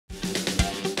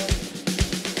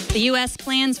The U.S.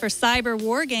 plans for cyber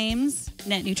war games.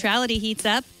 Net neutrality heats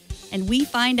up. And we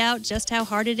find out just how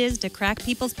hard it is to crack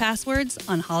people's passwords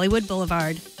on Hollywood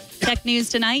Boulevard. Tech News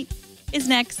Tonight is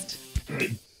next.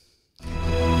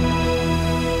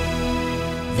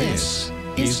 This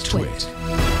is Twit.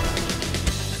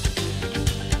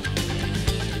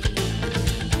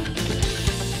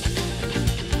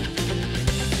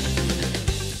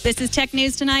 This is Tech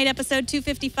News Tonight, episode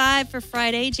 255 for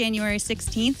Friday, January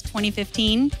 16th,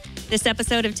 2015. This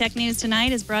episode of Tech News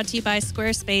Tonight is brought to you by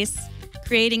Squarespace.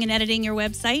 Creating and editing your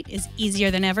website is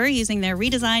easier than ever using their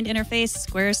redesigned interface,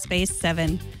 Squarespace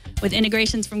 7. With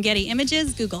integrations from Getty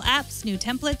Images, Google Apps, new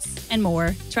templates, and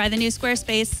more. Try the new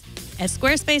Squarespace at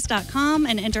squarespace.com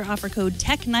and enter offer code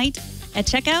TechNight at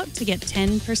checkout to get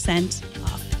 10%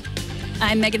 off.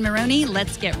 I'm Megan Morrone.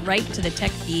 Let's get right to the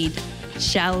tech feed.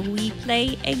 Shall we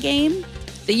play a game?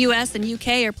 The US and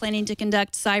UK are planning to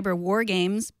conduct cyber war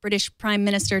games. British Prime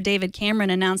Minister David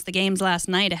Cameron announced the games last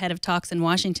night ahead of talks in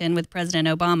Washington with President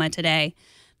Obama today.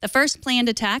 The first planned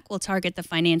attack will target the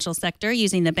financial sector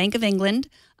using the Bank of England,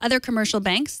 other commercial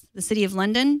banks, the City of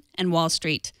London, and Wall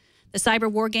Street. The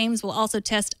cyber war games will also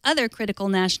test other critical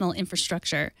national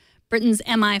infrastructure. Britain's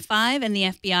MI5 and the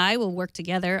FBI will work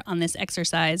together on this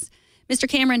exercise. Mr.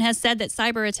 Cameron has said that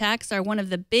cyber attacks are one of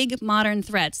the big modern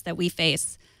threats that we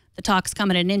face. The talks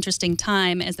come at an interesting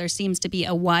time as there seems to be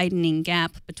a widening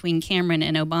gap between Cameron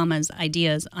and Obama's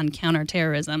ideas on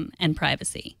counterterrorism and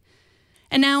privacy.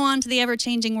 And now on to the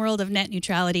ever-changing world of net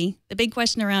neutrality. The big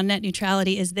question around net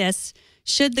neutrality is this: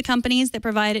 should the companies that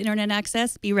provide internet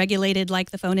access be regulated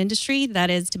like the phone industry, that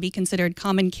is, to be considered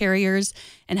common carriers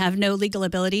and have no legal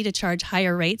ability to charge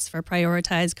higher rates for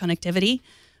prioritized connectivity?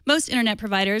 Most internet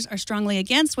providers are strongly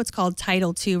against what's called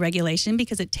Title II regulation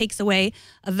because it takes away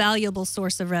a valuable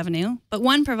source of revenue. But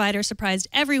one provider surprised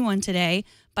everyone today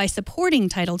by supporting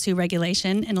Title II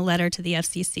regulation in a letter to the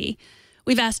FCC.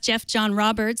 We've asked Jeff John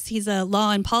Roberts. He's a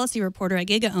law and policy reporter at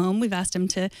GigaOM. We've asked him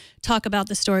to talk about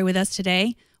the story with us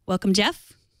today. Welcome,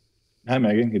 Jeff. Hi,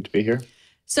 Megan. Good to be here.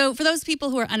 So for those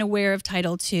people who are unaware of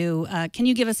Title II, can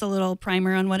you give us a little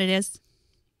primer on what it is?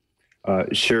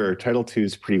 Sure. Title II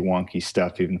is pretty wonky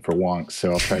stuff, even for wonks,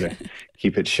 so I'll try to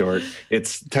keep it short.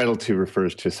 Title II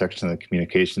refers to a section of the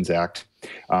Communications Act,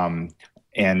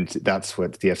 and that's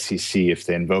what the FCC, if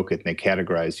they invoke it and they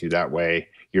categorize you that way,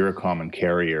 you're a common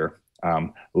carrier.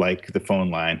 Like the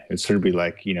phone line, it'd sort of be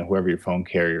like, whoever your phone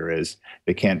carrier is,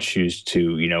 they can't choose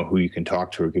to, who you can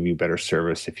talk to or give you better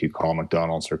service if you call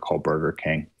McDonald's or call Burger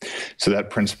King. So that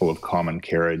principle of common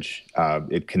carriage,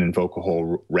 it can invoke a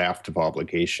whole raft of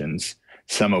obligations,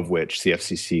 some of which the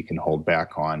FCC can hold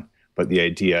back on. But the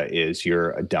idea is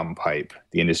you're a dumb pipe.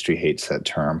 The industry hates that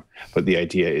term. But the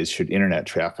idea is, should internet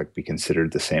traffic be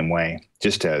considered the same way?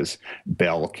 Just as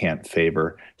Bell can't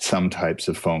favor some types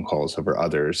of phone calls over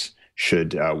others,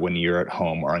 should, when you're at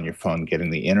home or on your phone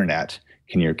getting the internet,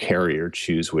 can your carrier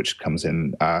choose which comes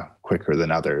in quicker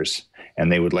than others?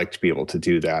 And they would like to be able to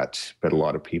do that, but a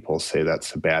lot of people say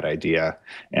that's a bad idea,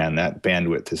 and that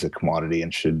bandwidth is a commodity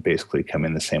and should basically come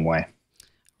in the same way.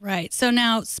 Right. So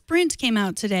now Sprint came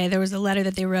out today. There was a letter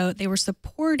that they wrote. They were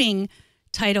supporting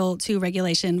Title II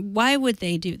regulation. Why would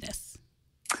they do this?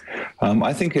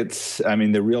 I think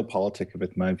the real politic of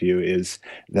it, in my view, is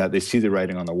that they see the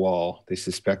writing on the wall. They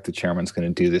suspect the chairman's going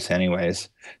to do this anyways.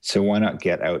 So why not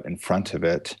get out in front of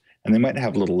it? And they might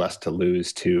have a little less to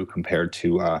lose, too, compared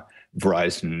to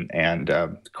Verizon and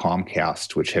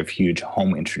Comcast, which have huge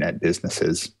home internet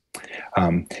businesses.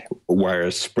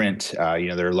 Whereas Sprint,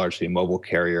 they're largely a mobile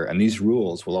carrier, and these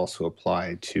rules will also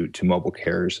apply to mobile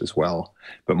carriers as well.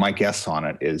 But my guess on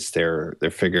it is they're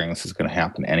figuring this is going to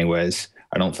happen anyways.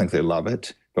 I don't think they love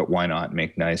it, but why not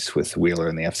make nice with Wheeler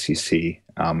and the FCC,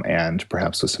 and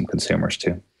perhaps with some consumers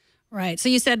too. Right. So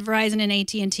you said Verizon and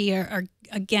AT&T are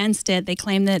against it. They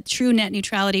claim that true net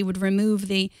neutrality would remove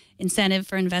the incentive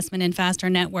for investment in faster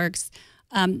networks.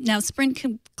 Now, Sprint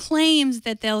claims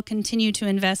that they'll continue to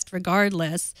invest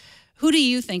regardless. Who do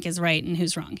you think is right and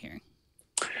who's wrong here?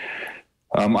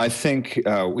 I think,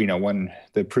 when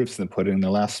the proof's in the pudding,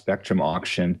 the last Spectrum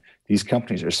auction, these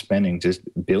companies are spending just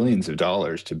billions of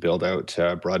dollars to build out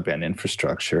broadband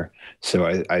infrastructure. So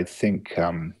I think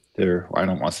I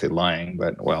don't want to say lying,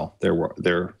 but, well,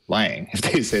 they're lying if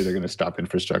they say they're going to stop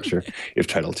infrastructure if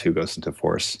Title II goes into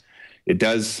force. It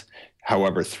does,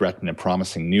 however, threaten a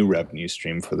promising new revenue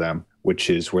stream for them, which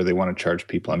is where they want to charge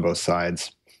people on both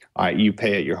sides. You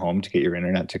pay at your home to get your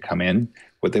internet to come in.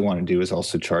 What they want to do is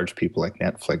also charge people like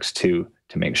Netflix, too,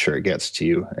 to make sure it gets to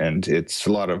you. And it's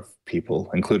a lot of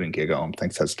people, including GigaOM,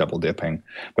 thinks that's double dipping.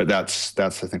 But that's I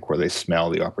think, where they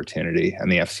smell the opportunity.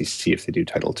 And the FCC, if they do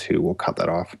Title II, will cut that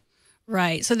off.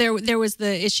 Right. So there was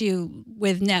the issue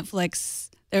with Netflix.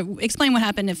 Explain what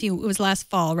happened. It was last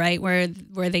fall, right, where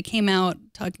they came out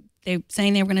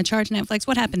saying they were going to charge Netflix.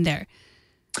 What happened there?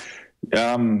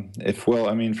 From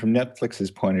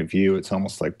Netflix's point of view, it's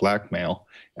almost like blackmail.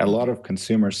 And a lot of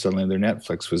consumers, suddenly their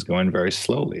Netflix was going very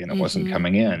slowly and it wasn't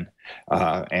coming in.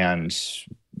 And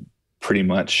pretty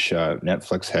much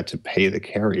Netflix had to pay the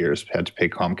carriers, had to pay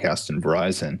Comcast and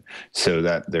Verizon so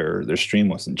that their stream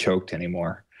wasn't choked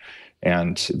anymore.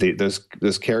 And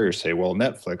those carriers say, well,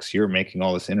 Netflix, you're making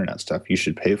all this internet stuff. You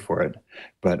should pay for it.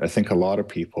 But I think a lot of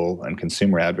people and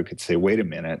consumer advocates say, wait a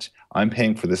minute, I'm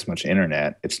paying for this much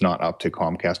internet. It's not up to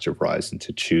Comcast or Verizon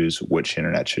to choose which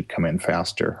internet should come in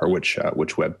faster or which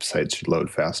websites should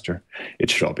load faster. It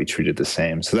should all be treated the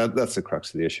same. So that's the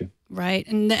crux of the issue. Right.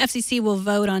 And the FCC will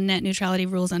vote on net neutrality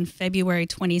rules on February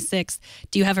 26th.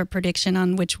 Do you have a prediction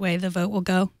on which way the vote will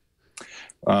go?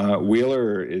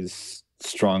 Wheeler is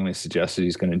strongly suggested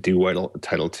he's going to do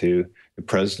Title II. The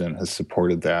president has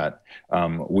supported that.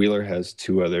 Wheeler has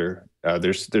two other.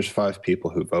 There's 5 people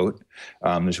who vote.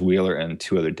 There's Wheeler and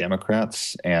 2 other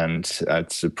Democrats, and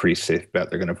it's a pretty safe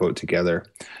bet they're going to vote together.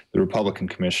 The Republican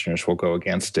commissioners will go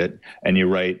against it. And you're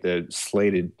right, the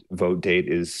slated vote date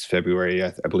is February,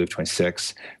 I believe,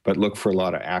 26. But look for a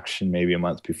lot of action maybe a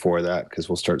month before that, because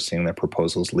we'll start seeing their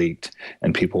proposals leaked,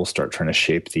 and people will start trying to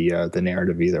shape the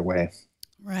narrative either way.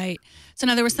 Right. So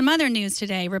now there was some other news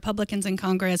today. Republicans in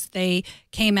Congress, they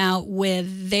came out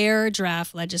with their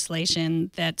draft legislation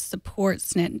that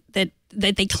supports that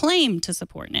they claim to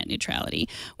support net neutrality.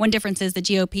 One difference is the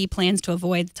GOP plans to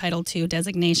avoid Title II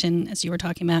designation, as you were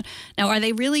talking about. Now, are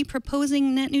they really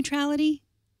proposing net neutrality?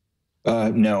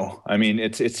 No. I mean,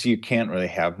 it's you can't really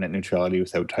have net neutrality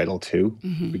without Title II,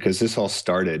 because this all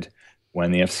started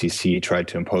when the FCC tried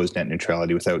to impose net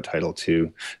neutrality without Title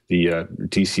II. The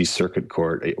D.C. Circuit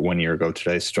Court 1 year ago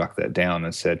today struck that down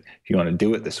and said, if you want to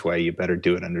do it this way, you better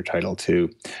do it under Title II.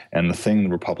 And the thing the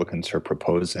Republicans are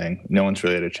proposing, no one's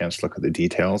really had a chance to look at the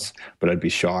details, but I'd be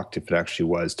shocked if it actually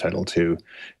was Title II,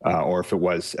 or if it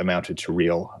was amounted to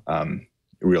real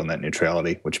net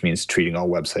neutrality, which means treating all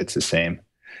websites the same.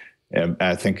 And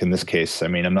I think in this case, I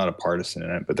mean, I'm not a partisan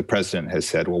in it, but the president has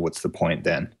said, well, what's the point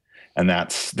then? And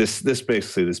that's this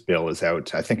bill is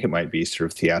out. I think it might be sort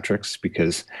of theatrics,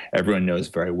 because everyone knows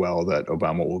very well that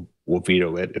Obama will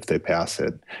veto it if they pass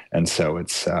it. And so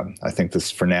it's I think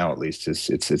this, for now at least,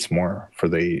 it's more for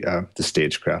the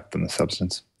stagecraft than the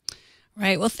substance.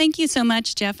 Right. Well, thank you so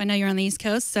much, Jeff. I know you're on the East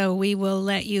Coast, so we will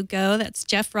let you go. That's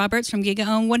Jeff Roberts from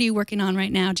GigaOM. What are you working on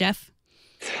right now, Jeff?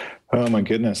 Oh my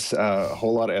goodness, a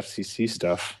whole lot of FCC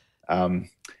stuff.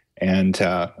 And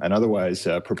otherwise,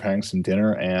 preparing some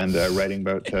dinner and writing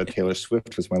about Taylor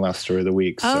Swift was my last story of the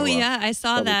week. Oh, yeah, I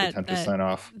saw that. Time to sign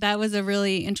off. That was a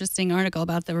really interesting article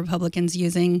about the Republicans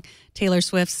using Taylor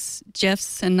Swift's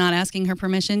GIFs and not asking her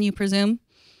permission, you presume?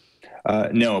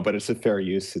 No, but it's a fair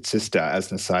use. It's just,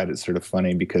 as an aside, it's sort of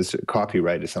funny because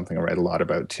copyright is something I write a lot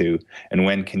about too. And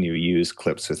when can you use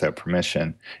clips without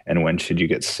permission? And when should you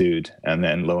get sued? And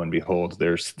then lo and behold,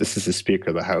 this is the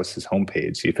Speaker of the House's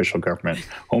homepage. The official government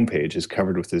homepage is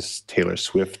covered with this Taylor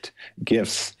Swift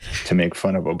GIFs to make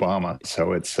fun of Obama.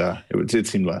 So it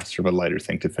seemed sort of a lighter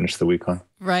thing to finish the week on.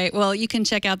 Right. Well, you can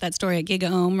check out that story at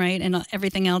GigaOM, right? And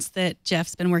everything else that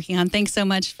Jeff's been working on. Thanks so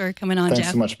much for coming on, Jeff.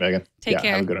 Thanks so much, Megan. Take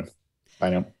care. Have a good one. Bye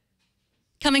now.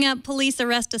 Coming up, police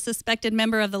arrest a suspected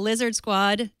member of the Lizard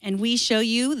Squad, and we show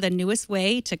you the newest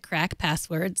way to crack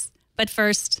passwords. But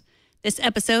first, this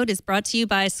episode is brought to you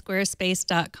by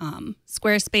Squarespace.com.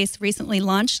 Squarespace recently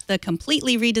launched the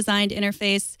completely redesigned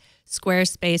interface,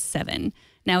 Squarespace 7.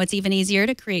 Now it's even easier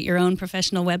to create your own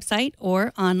professional website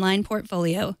or online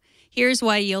portfolio. Here's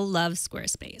why you'll love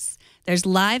Squarespace. There's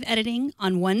live editing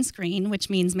on one screen, which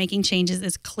means making changes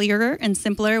is clearer and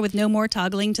simpler with no more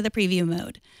toggling to the preview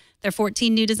mode. There are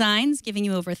 14 new designs, giving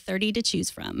you over 30 to choose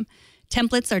from.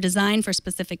 Templates are designed for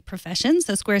specific professions,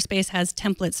 so Squarespace has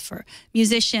templates for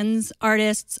musicians,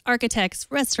 artists, architects,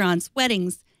 restaurants,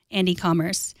 weddings, and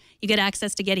e-commerce. You get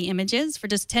access to Getty Images. For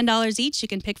just $10 each, you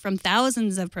can pick from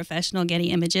thousands of professional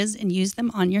Getty Images and use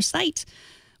them on your site.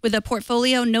 With a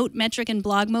portfolio, note, metric, and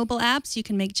blog mobile apps, you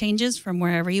can make changes from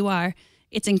wherever you are.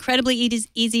 It's incredibly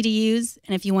easy to use,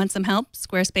 and if you want some help,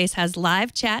 Squarespace has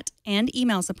live chat and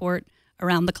email support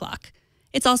around the clock.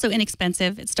 It's also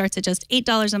inexpensive. It starts at just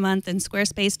 $8 a month, and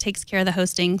Squarespace takes care of the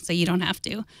hosting, so you don't have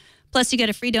to. Plus, you get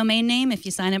a free domain name if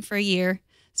you sign up for a year.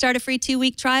 Start a free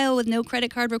 2-week trial with no credit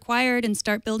card required and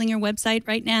start building your website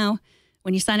right now.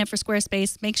 When you sign up for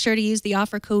Squarespace, make sure to use the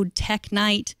offer code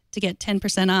TECHNIGHT to get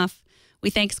 10% off. We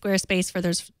thank Squarespace for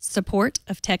their support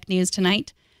of Tech News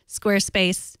Tonight.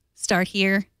 Squarespace, start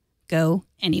here, go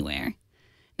anywhere.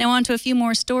 Now on to a few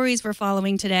more stories we're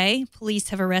following today. Police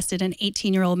have arrested an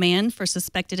 18-year-old man for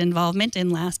suspected involvement in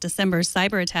last December's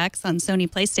cyber attacks on Sony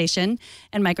PlayStation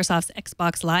and Microsoft's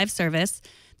Xbox Live service.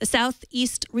 The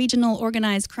Southeast Regional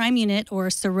Organized Crime Unit, or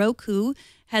SIROCU,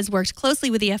 has worked closely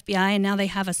with the FBI, and now they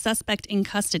have a suspect in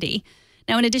custody.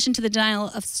 Now, in addition to the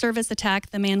denial of service attack,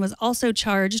 the man was also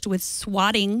charged with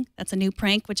swatting. That's a new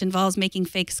prank which involves making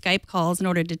fake Skype calls in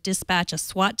order to dispatch a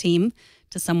SWAT team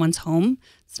to someone's home.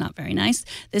 It's not very nice.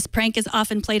 This prank is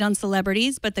often played on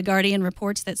celebrities, but The Guardian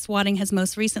reports that swatting has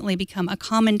most recently become a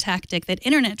common tactic that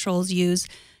internet trolls use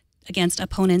against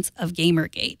opponents of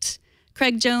Gamergate.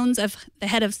 Craig Jones, the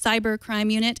head of Cyber Crime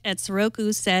Unit at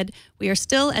SIROCU, said, "We are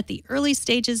still at the early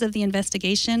stages of the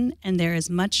investigation, and there is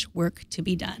much work to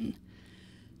be done."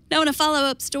 Now, in a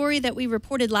follow-up story that we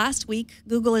reported last week,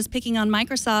 Google is picking on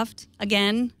Microsoft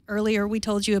again. Earlier, we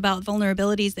told you about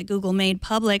vulnerabilities that Google made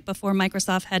public before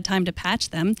Microsoft had time to patch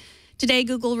them. Today,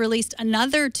 Google released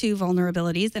another 2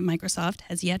 vulnerabilities that Microsoft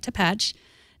has yet to patch.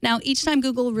 Now, each time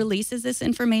Google releases this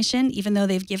information, even though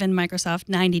they've given Microsoft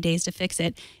 90 days to fix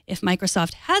it, if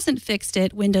Microsoft hasn't fixed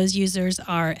it, Windows users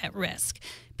are at risk.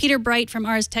 Peter Bright from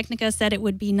Ars Technica said it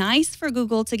would be nice for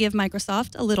Google to give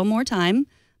Microsoft a little more time,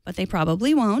 but they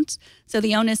probably won't. So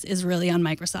the onus is really on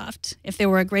Microsoft. If there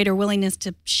were a greater willingness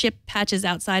to ship patches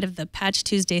outside of the Patch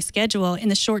Tuesday schedule in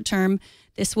the short term,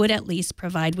 this would at least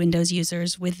provide Windows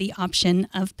users with the option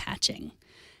of patching.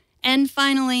 And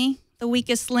finally, the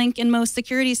weakest link in most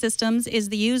security systems is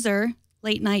the user.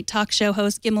 Late-night talk show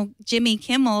host Jimmy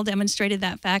Kimmel demonstrated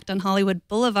that fact on Hollywood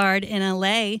Boulevard in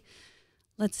LA.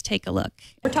 Let's take a look.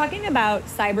 We're talking about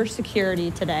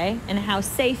cybersecurity today and how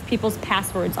safe people's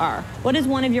passwords are. What is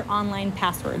one of your online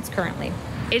passwords currently?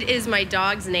 It is my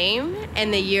dog's name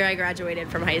and the year I graduated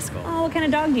from high school. Oh, what kind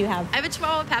of dog do you have? I have a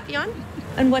Chihuahua Papillon.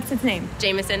 And what's its name?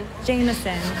 Jameson.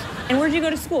 Jameson. And where'd you go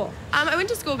to school? I went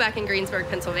to school back in Greensburg,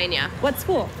 Pennsylvania. What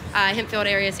school? Hempfield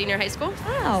Area Senior High School.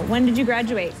 Oh, when did you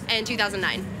graduate? In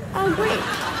 2009. Oh, great.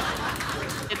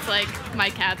 It's like my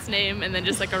cat's name and then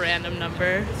just like a random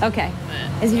number. Okay.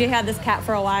 Have you had this cat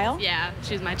for a while? Yeah,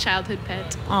 she's my childhood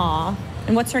pet. Aw.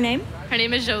 And what's her name? Her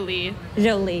name is Jolie.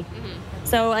 Jolie. Mm-hmm.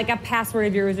 So like a password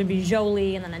of yours would be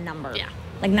Jolie and then a number. Yeah.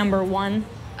 Like number 1?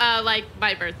 Like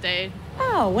my birthday.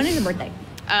 Oh, when is your birthday?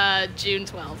 June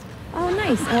 12th. Oh,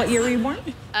 nice. And what year were you born?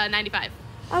 95.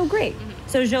 Oh, great. Mm-hmm.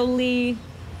 So Jolie,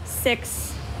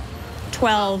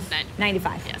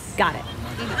 6/12/95. Yes. Got it.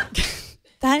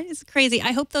 That is crazy.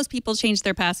 I hope those people change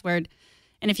their password.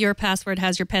 And if your password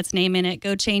has your pet's name in it,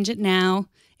 go change it now.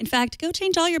 In fact, go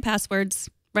change all your passwords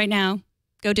right now.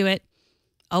 Go do it.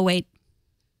 I'll wait.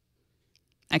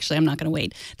 Actually, I'm not going to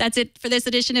wait. That's it for this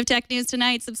edition of Tech News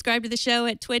Tonight. Subscribe to the show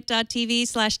at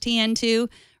twit.tv/TN2.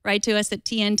 Write to us at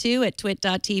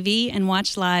tn2@twit.tv and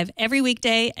watch live every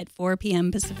weekday at 4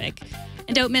 p.m. Pacific.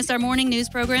 And don't miss our morning news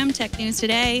program, Tech News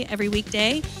Today, every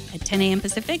weekday at 10 a.m.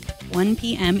 Pacific, 1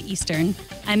 p.m. Eastern.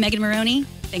 I'm Megan Morrone.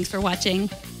 Thanks for watching.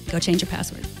 Go change your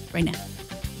password right now.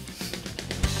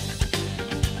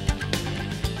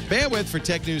 Bandwidth for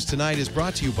Tech News Tonight is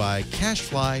brought to you by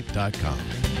CashFly.com.